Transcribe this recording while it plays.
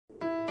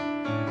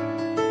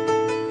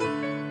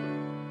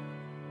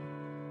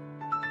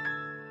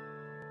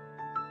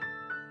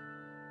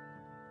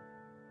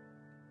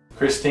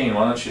Christine,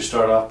 why don't you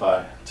start off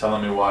by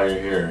telling me why you're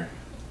here?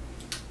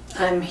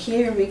 I'm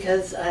here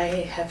because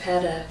I have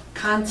had a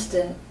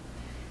constant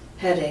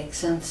headache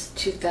since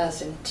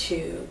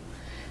 2002.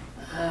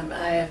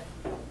 I have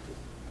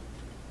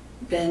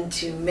been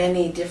to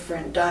many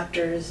different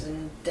doctors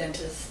and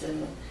dentists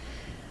and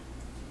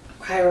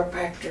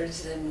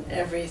chiropractors and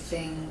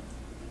everything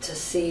to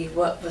see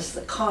what was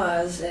the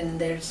cause,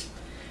 and there's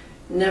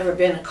never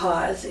been a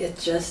cause. It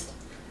just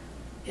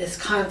is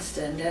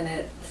constant, and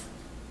it's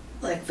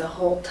like the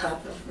whole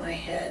top of my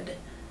head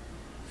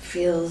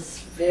feels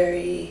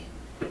very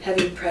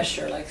heavy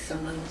pressure, like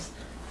someone's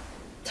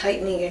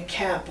tightening a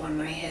cap on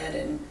my head,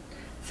 and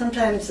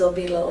sometimes there'll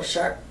be little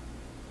sharp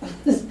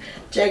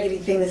jaggedy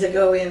things that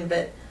go in,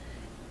 but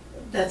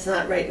that's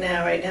not right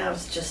now. Right now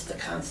it's just the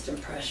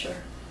constant pressure.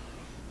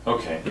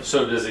 Okay,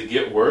 so does it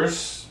get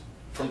worse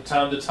from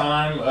time to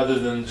time, other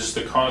than just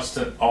the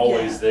constant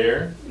always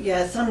there?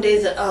 Yeah, some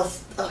days I'll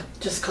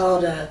just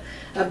call it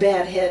a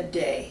bad head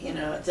day. You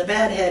know, it's a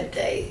bad head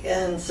day,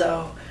 and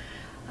so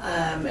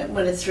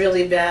when it's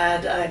really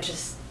bad, I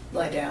just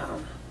lie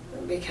down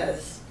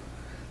because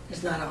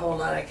there's not a whole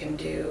lot I can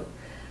do.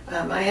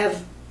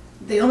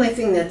 The only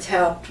thing that's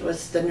helped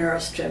was the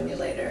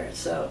Neurostimulator,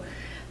 so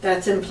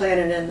that's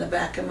implanted in the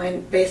back of my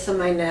base of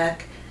my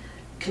neck,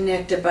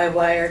 connected by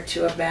wire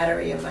to a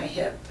battery in my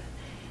hip.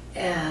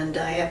 And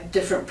I have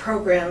different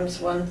programs,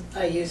 one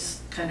I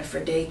use kind of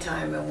for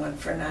daytime and one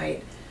for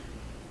night,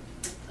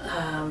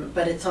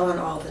 but it's on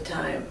all the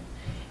time.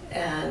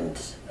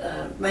 And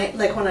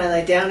like when I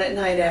lie down at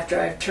night after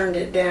I've turned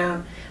it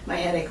down, my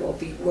headache will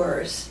be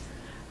worse.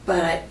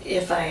 But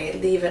if I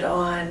leave it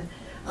on,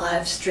 I'll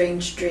have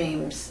strange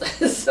dreams.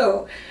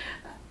 So,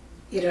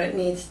 you know,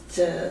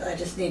 I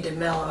just need to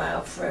mellow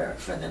out for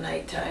the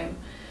nighttime.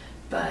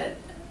 But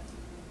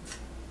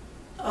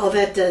all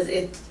that does,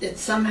 it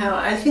somehow,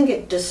 I think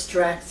it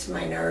distracts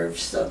my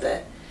nerves so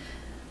that,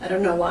 I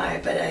don't know why,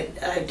 but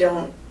I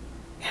don't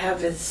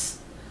have as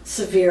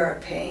severe a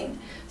pain.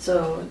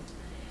 So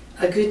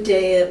a good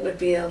day it would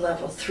be a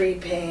level 3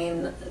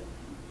 pain,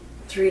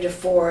 3 to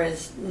 4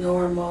 is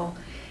normal,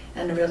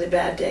 and a really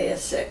bad day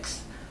is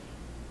 6.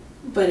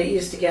 But it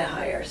used to get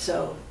higher,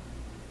 so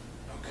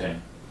okay.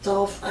 It's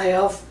all,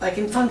 I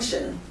can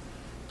function.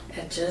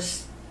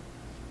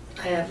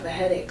 I have a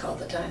headache all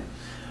the time.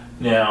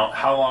 Now,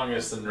 how long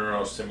has the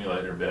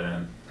Neurostimulator been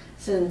in?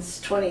 Since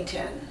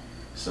 2010.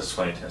 Since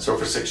 2010, so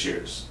for 6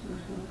 years.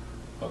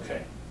 Mm-hmm.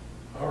 Okay,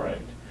 all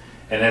right.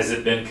 And has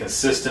it been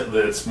consistent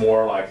that it's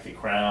more like the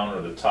crown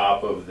or the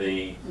top of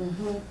the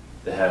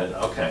head?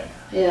 Okay.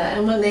 Yeah,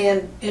 and when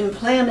they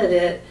implanted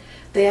it,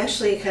 they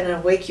actually kind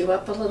of wake you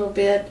up a little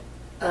bit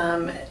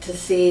to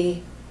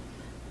see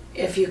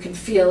if you can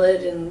feel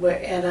it,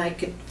 and I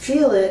could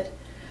feel it,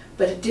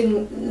 but it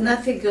didn't.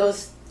 Nothing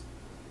goes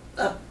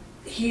up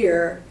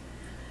here.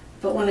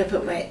 But when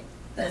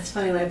that's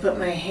funny. When I put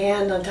my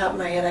hand on top of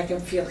my head, I can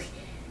feel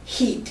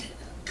heat,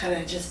 kind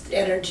of just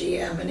energy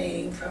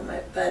emanating from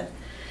it. But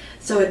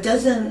so it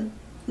doesn't.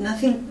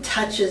 Nothing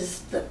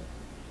touches the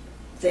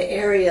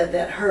area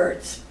that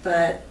hurts,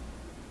 but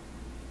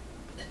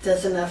it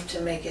does enough to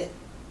make it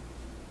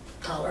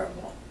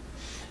tolerable.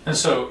 And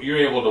so you're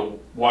able to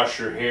wash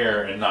your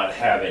hair and not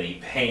have any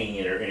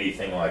pain or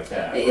anything like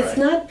that, right? It's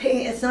not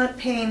pain. It's not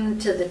pain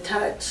to the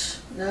touch.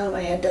 No,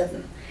 my head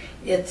doesn't.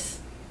 It's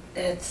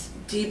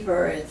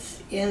deeper.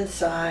 It's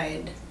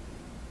inside.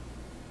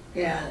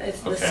 Yeah,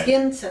 the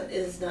skin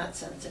is not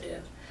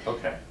sensitive.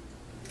 Okay.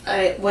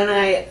 When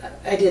I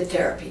did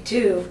therapy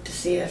too to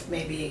see if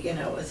maybe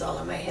it was all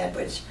in my head,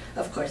 which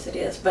of course it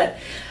is. But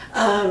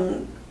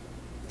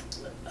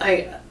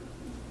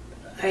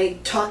I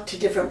talked to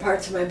different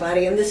parts of my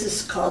body, and this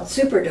is called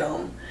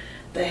Superdome.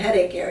 The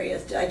headache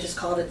areas, I just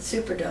called it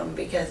Superdome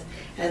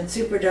and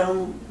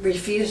Superdome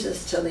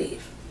refuses to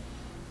leave.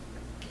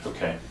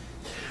 Okay.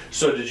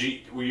 So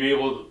were you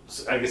able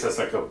to, I guess that's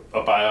like a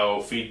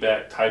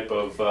biofeedback type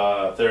of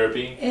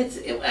therapy?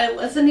 It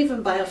wasn't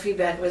even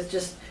biofeedback, it was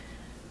just,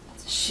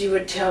 she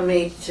would tell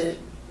me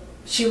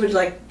she would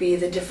be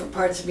the different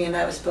parts of me, and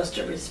I was supposed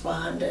to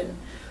respond, and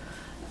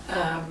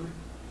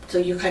so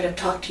you kind of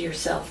talk to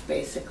yourself,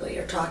 basically,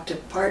 or talk to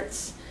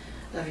parts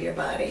of your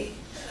body.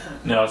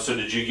 Now, so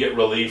did you get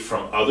relief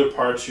from other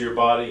parts of your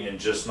body and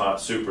just not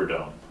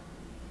Superdome?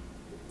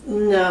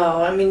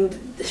 No, I mean,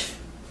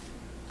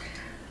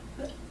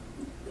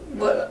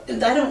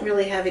 I don't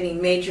really have any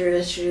major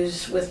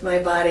issues with my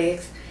body.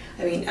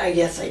 I mean, I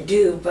guess I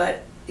do,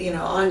 but,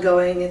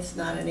 ongoing, it's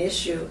not an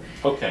issue.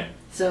 Okay.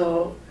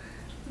 So,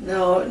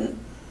 no,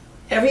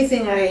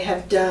 everything I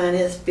have done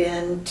has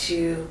been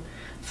to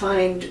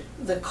find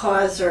the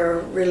cause or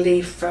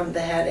relief from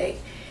the headache,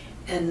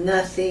 and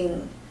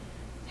nothing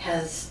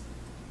has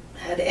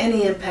had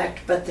any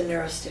impact but the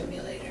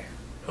Neurostimulator.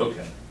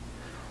 Okay,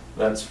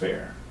 that's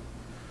fair.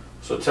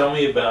 So tell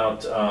me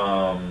about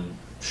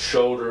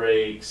shoulder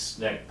aches,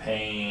 neck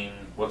pain,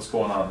 what's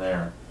going on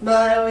there? Well,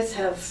 I always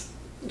have,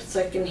 it's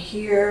like in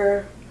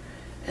here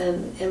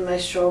and in my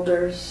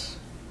shoulders.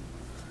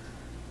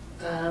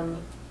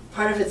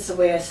 Part of it's the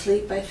way I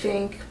sleep, I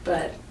think,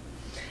 but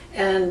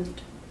And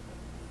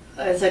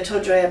as I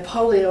told you, I had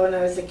polio when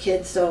I was a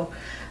kid, so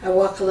I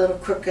walk a little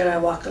crooked, I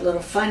walk a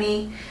little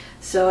funny.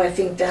 So I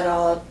think that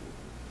all,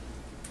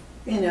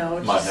 you know,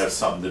 Might have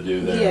something to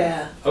do there.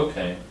 Yeah.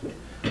 Okay.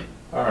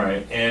 All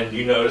right. And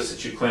you notice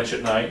that you clench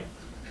at night?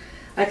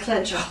 I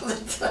clench all the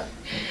time.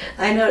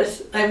 I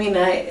notice, I mean,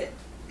 I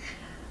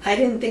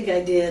didn't think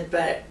I did,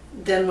 but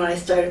then when I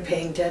started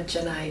paying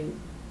attention,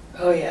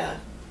 oh yeah,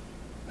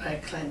 I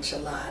clench a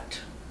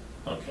lot.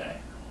 Okay.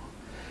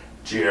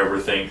 Do you ever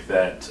think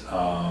that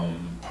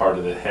part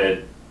of the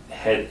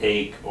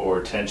headache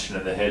or tension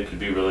in the head could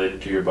be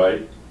related to your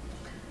bite?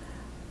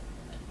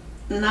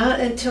 Not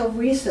until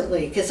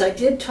recently, because I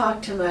did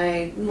talk to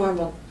my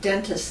normal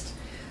dentist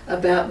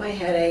about my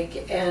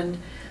headache, and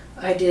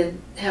I did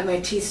have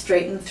my teeth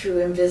straightened through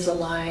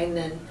Invisalign,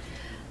 and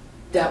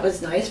that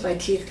was nice. My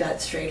teeth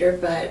got straighter,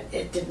 but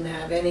it didn't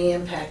have any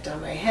impact on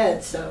my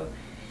head. So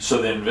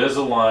the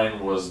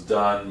Invisalign was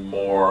done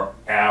more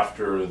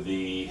after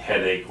the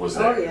headache was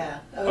there? Oh yeah.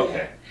 Oh,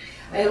 okay.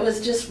 Yeah. It was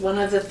just one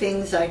of the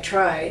things I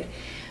tried,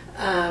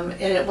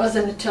 and it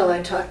wasn't until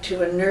I talked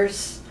to a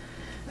nurse.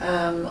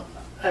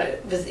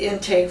 It was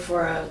intake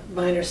for a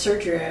minor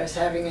surgery I was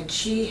having, and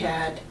she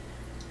said,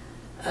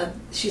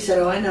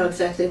 "Oh, I know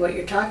exactly what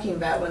you're talking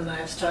about," when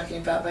I was talking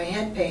about my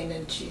head pain.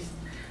 And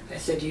I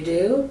said, "You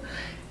do?"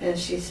 And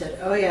she said,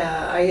 "Oh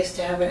yeah, I used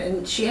to have it."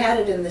 And she had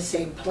it in the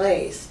same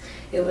place.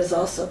 It was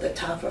also the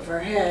top of her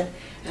head.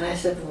 And I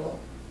said, "Well,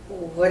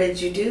 what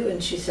did you do?"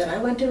 And she said, "I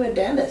went to a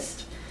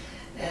dentist."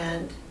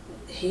 And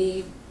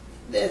she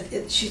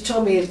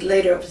told me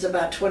later, it was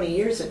about 20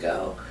 years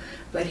ago,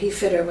 but he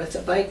fit her with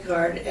a bite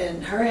guard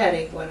and her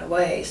headache went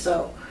away.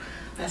 So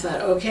I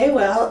thought, okay,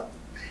 well,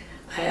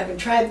 I haven't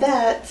tried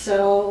that,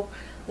 so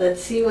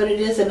let's see what it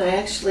is. And I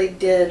actually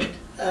did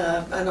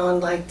an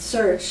online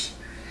search,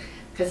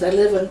 because I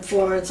live in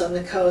Florence on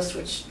the coast,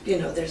 which, you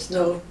know, there's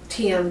no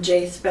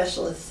TMJ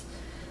specialists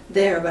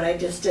there, but I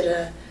just did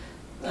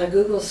a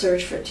Google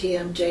search for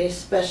TMJ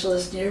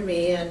specialist near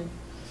me, and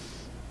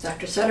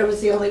Dr. Sutter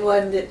was the only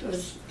one that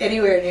was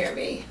anywhere near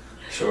me.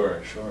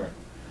 Sure, sure.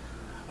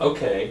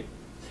 Okay.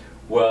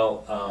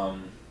 Well,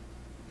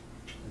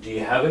 do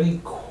you have any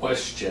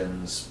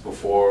questions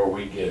before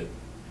we get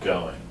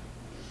going?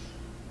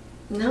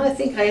 No, I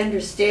think I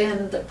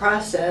understand the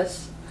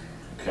process.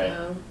 Okay.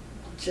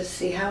 Just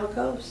see how it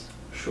goes.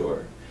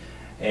 Sure.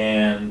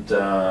 And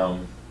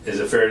is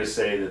it fair to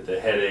say that the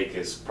headache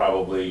is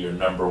probably your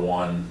number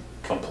one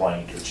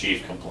complaint or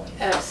chief complaint?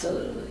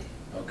 Absolutely.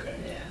 Okay.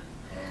 Yeah.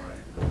 All right.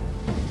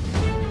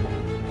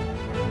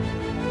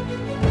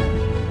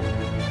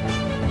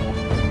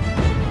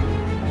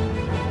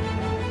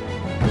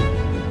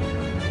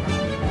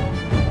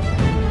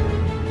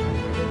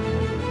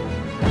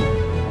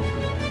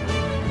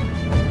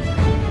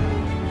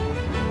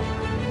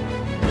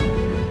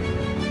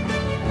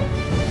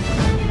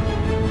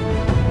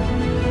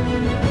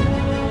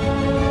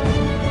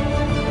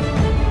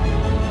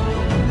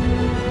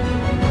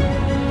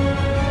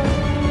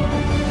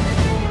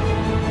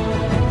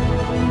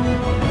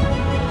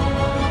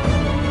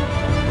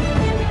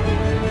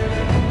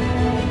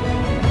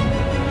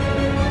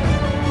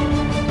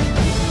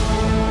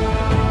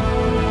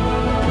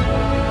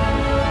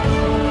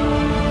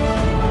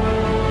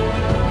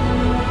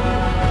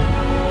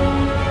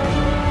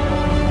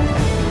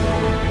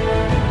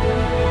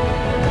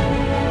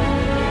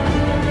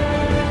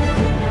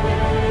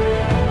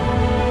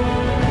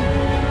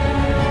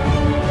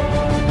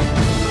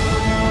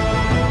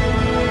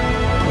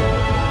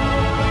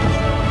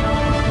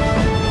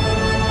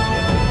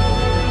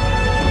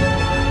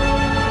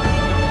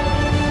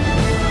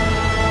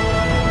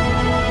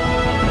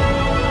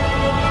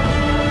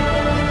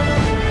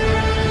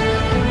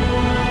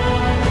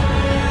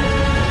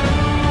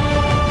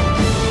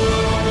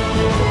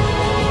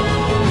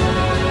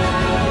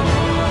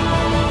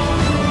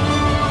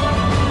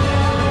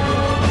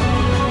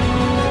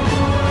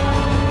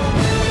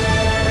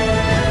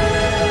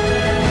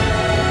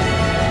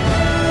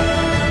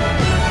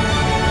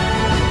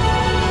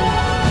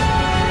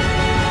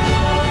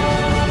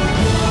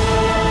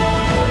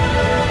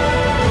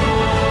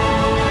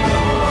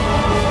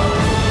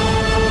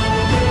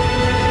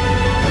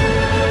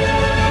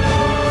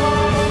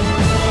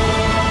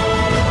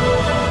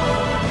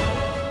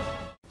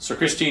 So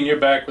Christine, you're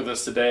back with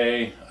us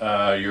today.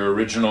 Your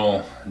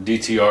original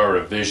DTR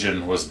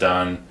revision was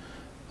done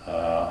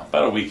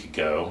about a week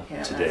ago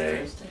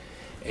today. Last Thursday.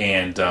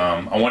 And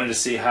I wanted to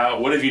see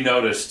what have you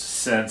noticed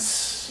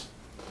since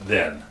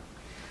then?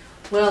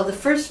 Well, the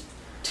first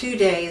 2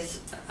 days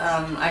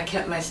I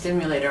kept my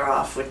stimulator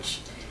off,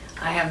 which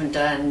I haven't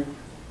done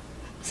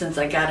since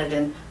I got it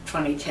in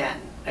 2010.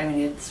 I mean,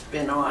 it's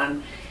been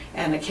on,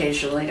 and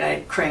occasionally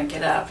I crank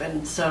it up.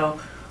 And so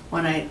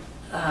when it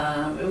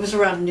was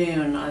around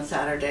noon on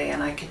Saturday,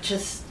 and I could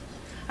just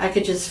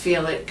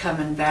feel it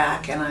coming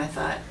back, and I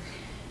thought,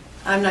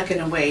 I'm not going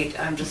to wait,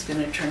 I'm just going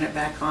to turn it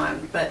back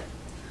on. But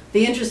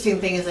the interesting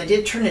thing is I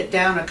did turn it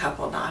down a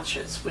couple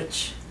notches,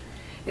 which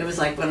it was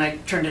like when I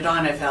turned it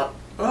on I felt,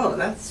 oh,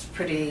 that's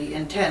pretty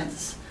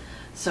intense.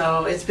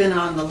 So it's been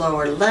on the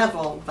lower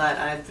level, but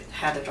I've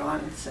had it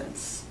on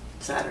since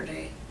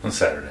Saturday. On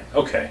Saturday,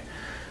 okay.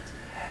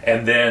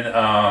 And then,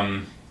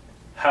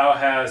 how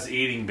has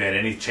eating been?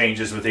 Any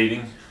changes with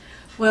eating?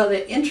 Well,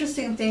 the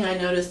interesting thing I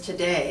noticed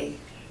today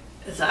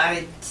is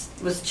I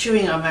was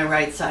chewing on my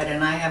right side,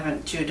 and I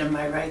haven't chewed on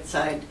my right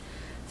side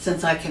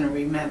since I can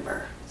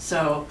remember.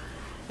 So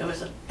it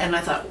was, and I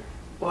thought,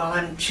 well,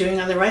 I'm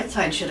chewing on the right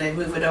side. Should I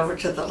move it over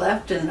to the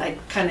left? And I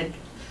kind of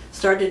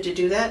started to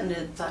do that, and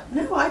then thought,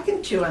 no, I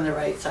can chew on the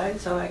right side.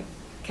 So I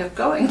kept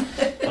going.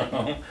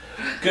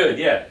 Good,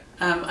 yeah.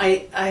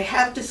 I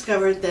have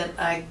discovered that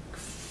I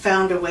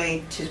found a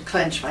way to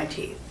clench my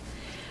teeth.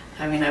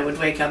 I mean, I would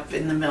wake up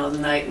in the middle of the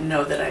night and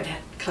know that I'd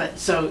clenched.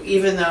 So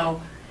even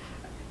though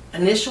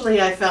initially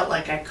I felt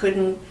like I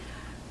couldn't,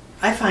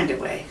 I find a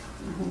way.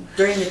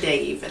 During the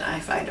day even,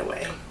 I find a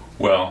way.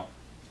 Well,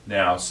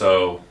 now,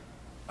 so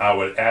I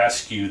would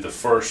ask you, the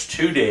first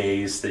 2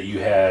 days that you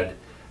had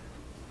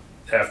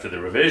after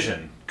the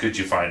revision, could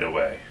you find a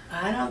way?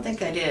 I don't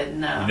think I did,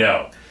 no.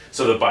 No.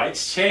 So the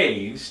bite's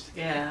changed.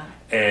 Yeah.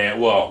 And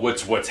well,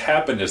 what's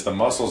happened is the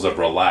muscles have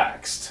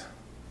relaxed.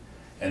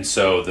 And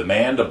so the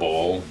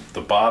mandible,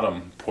 the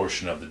bottom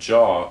portion of the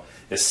jaw,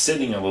 is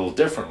sitting a little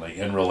differently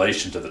in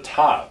relation to the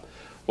top.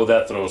 Well,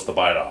 that throws the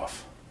bite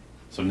off.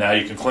 So now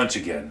you can clench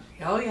again.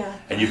 Oh, yeah.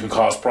 And you can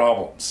cause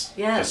problems.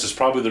 Yeah. This is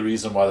probably the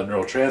reason why the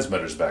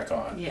neurotransmitter's back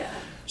on. Yeah.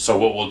 So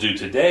what we'll do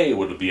today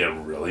would be a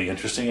really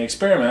interesting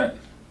experiment,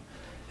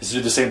 is to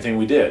do the same thing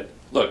we did.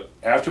 Look,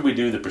 after we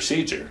do the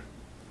procedure,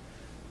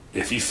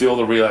 if you feel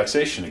the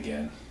relaxation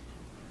again,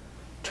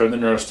 turn the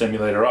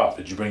neurostimulator off.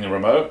 Did you bring the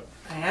remote?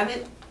 I have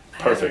it.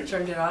 Perfect. I haven't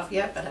turned it off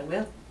yet, but I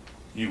will.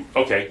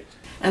 Okay.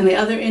 And the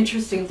other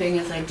interesting thing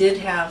is I did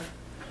have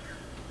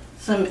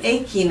some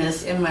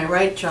achiness in my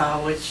right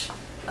jaw, which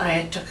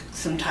I took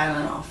some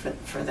Tylenol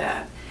for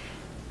that.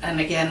 And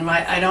again,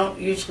 I don't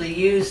usually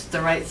use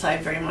the right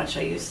side very much.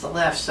 I use the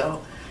left,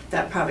 so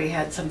that probably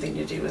had something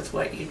to do with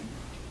what you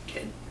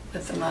did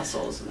with the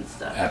muscles and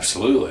stuff.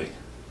 Absolutely.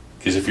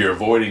 Because if you're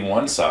avoiding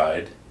one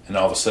side and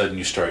all of a sudden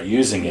you start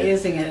using it.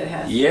 It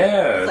has.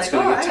 Yeah, it's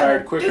going to get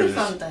tired quicker. Do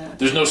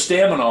there's no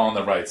stamina on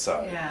the right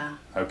side. Yeah.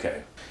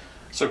 Okay.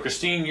 So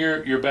Christine,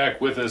 you're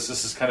back with us.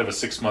 This is kind of a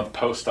 6-month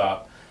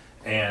post-op.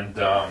 And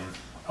I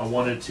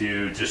wanted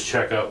to just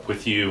check up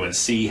with you and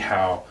see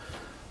how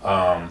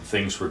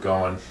things were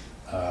going.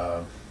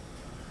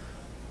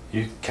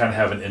 You kind of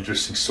have an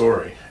interesting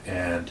story.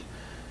 And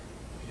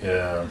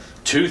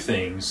 2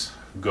 things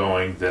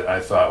going that I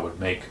thought would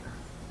make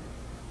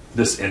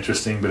this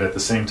interesting, but at the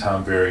same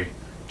time very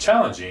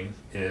challenging,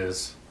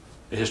 is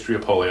a history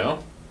of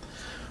polio.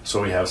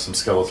 So we have some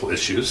skeletal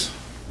issues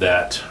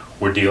that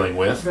we're dealing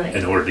with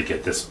in order to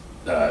get this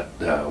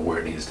where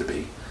it needs to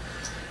be.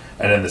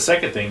 And then the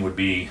second thing would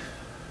be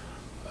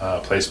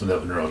placement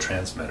of a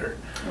neurotransmitter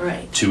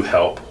to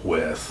help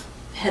with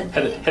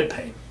head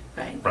pain.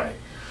 Right.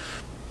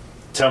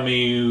 Tell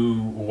me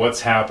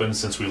what's happened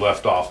since we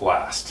left off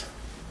last.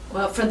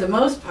 Well, for the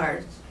most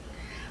part,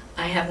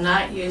 I have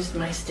not used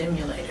my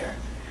stimulator.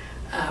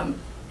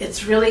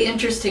 It's really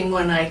interesting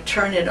when I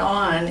turn it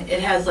on,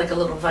 it has like a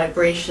little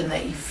vibration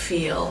that you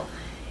feel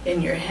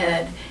in your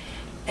head.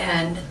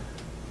 And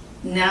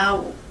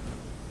now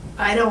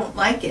I don't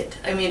like it.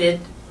 I mean,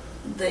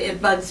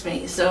 it bugs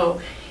me. So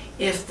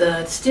if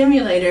the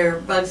stimulator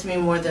bugs me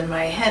more than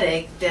my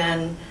headache,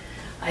 then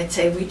I'd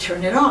say we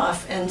turn it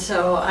off. And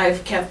so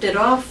I've kept it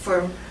off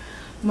for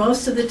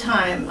most of the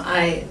time.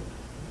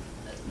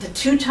 The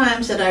 2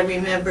 times that I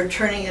remember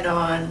turning it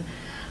on,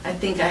 I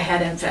think I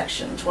had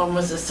infections. One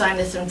was a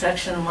sinus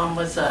infection, and one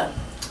was an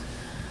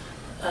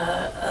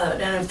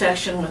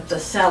infection with the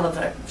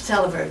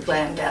salivary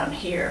gland down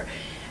here.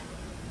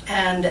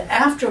 And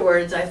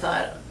afterwards I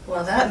thought,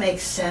 well, that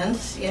makes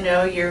sense. You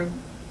know, you're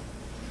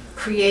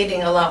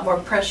creating a lot more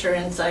pressure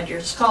inside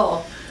your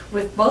skull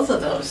with both of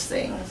those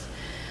things.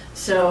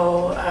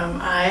 So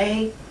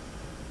I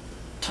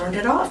turned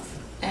it off,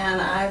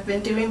 and I've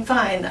been doing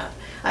fine.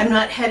 I'm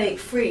not headache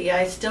free.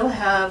 I still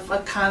have a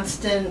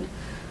constant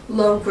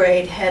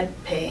low-grade head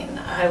pain.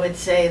 I would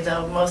say,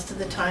 though, most of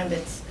the time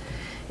it's,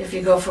 if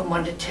you go from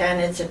 1 to 10,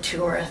 it's a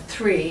 2 or a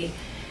 3,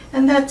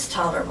 and that's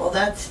tolerable.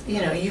 That's,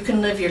 you know, you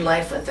can live your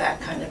life with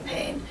that kind of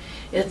pain.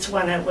 It's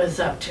when it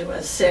was up to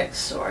a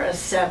 6 or a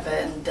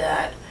 7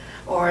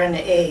 or an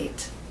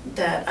 8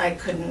 that I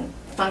couldn't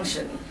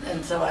function,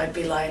 and so I'd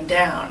be lying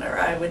down or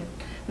I would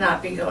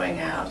not be going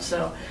out.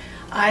 So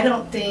I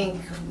don't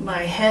think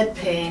my head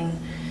pain,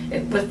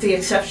 with the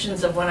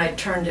exceptions of when I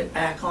turned it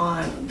back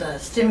on, the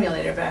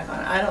stimulator back on,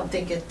 I don't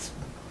think it's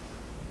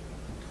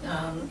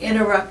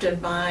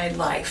interrupted my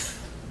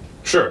life.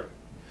 Sure.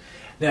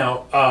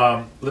 Now,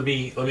 let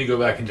me go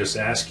back and just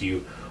ask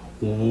you,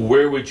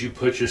 where would you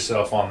put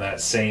yourself on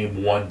that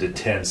same 1 to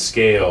 10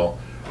 scale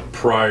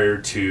prior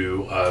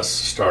to us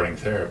starting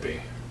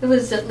therapy? It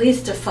was at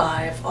least a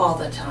 5 all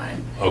the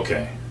time.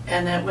 Okay.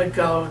 And it would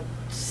go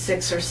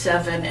 6 or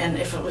 7, and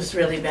if it was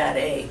really bad,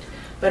 8.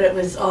 But it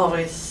was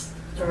always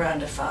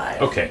around a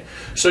 5. Okay,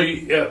 so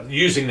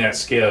using that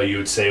scale, you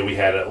would say we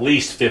had at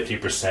least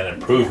 50%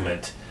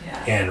 improvement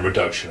in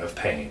reduction of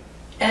pain.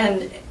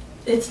 And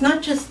it's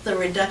not just the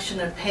reduction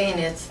of pain,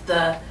 it's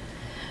the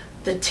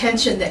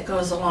tension that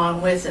goes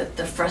along with it,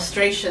 the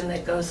frustration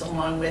that goes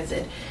along with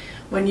it.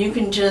 When you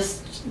can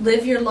just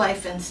live your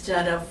life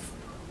instead of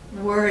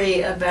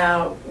worry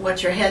about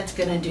what your head's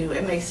going to do,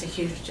 it makes a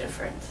huge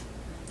difference.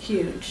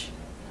 Huge.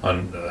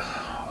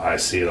 I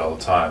see it all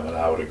the time, and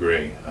I would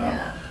agree.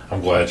 Yeah.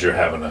 I'm glad you're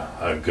having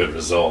a good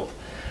result.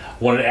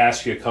 I wanted to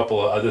ask you a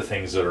couple of other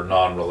things that are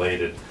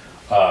non-related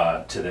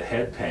to the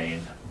head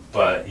pain,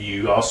 but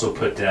you also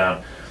put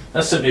down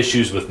some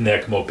issues with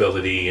neck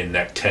mobility and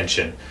neck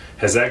tension.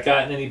 Has that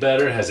gotten any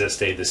better? Has it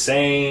stayed the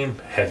same?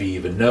 Have you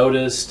even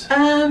noticed?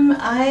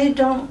 I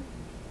don't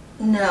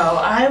know.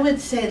 I would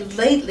say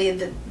lately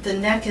the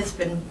neck has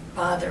been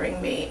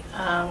bothering me,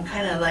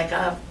 kind of like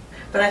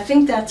but I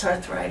think that's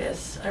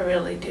arthritis. I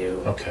really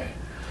do. Okay.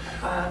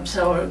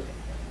 So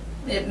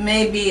it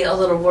may be a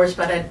little worse,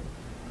 but I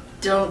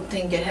don't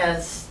think it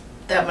has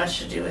that much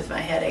to do with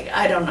my headache.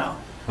 I don't know.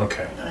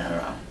 Okay. I don't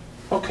know.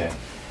 Okay.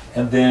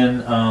 And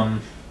then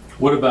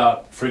what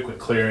about frequent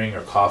clearing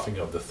or coughing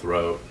of the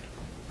throat?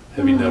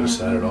 Have you noticed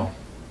that at all?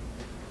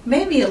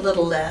 Maybe a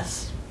little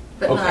less,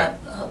 but okay.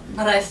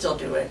 But I still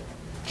do it.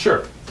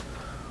 Sure.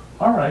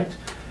 All right.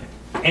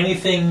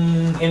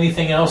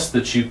 Anything else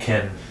that you've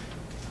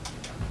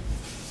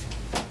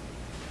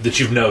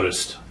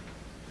noticed?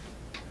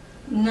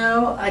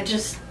 No, I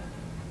just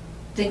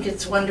think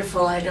it's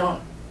wonderful. I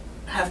don't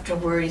have to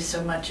worry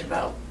so much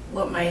about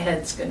what my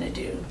head's going to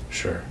do.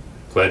 Sure.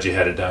 Glad you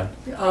had it done.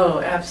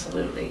 Oh,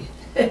 absolutely.